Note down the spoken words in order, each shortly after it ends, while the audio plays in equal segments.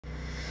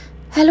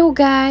Hello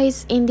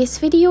guys, in this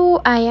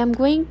video I am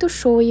going to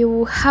show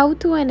you how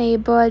to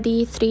enable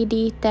the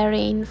 3D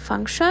terrain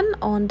function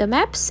on the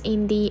maps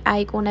in the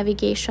IGO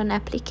Navigation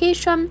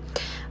application.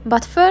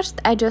 But first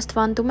I just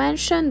want to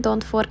mention,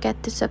 don't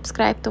forget to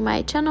subscribe to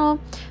my channel,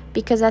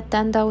 because at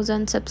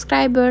 10,000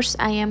 subscribers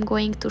I am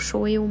going to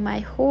show you my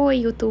whole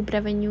YouTube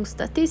revenue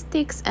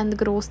statistics and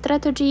growth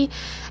strategy,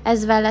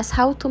 as well as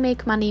how to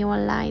make money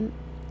online.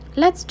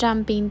 Let's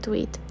jump into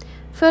it.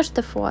 First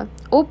of all,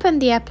 open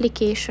the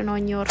application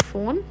on your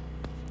phone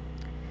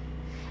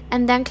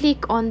and then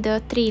click on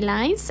the three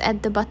lines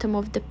at the bottom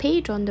of the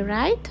page on the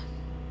right.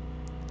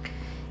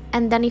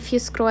 And then if you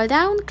scroll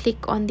down,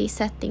 click on the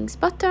settings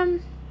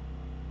button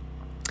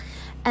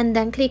and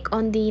then click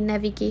on the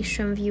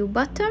navigation view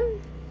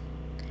button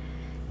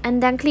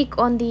and then click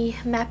on the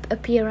map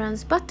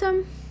appearance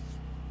button.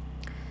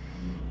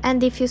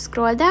 And if you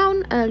scroll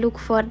down, look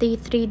for the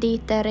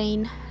 3D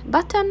terrain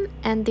button,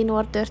 and in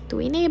order to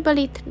enable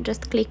it,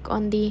 just click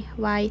on the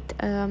white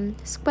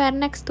square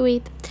next to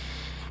it,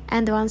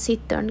 and once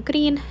it turns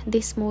green,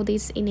 this mode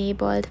is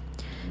enabled.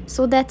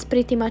 So that's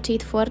pretty much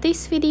it for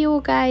this video,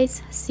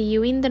 guys. See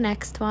you in the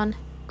next one.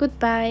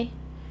 Goodbye.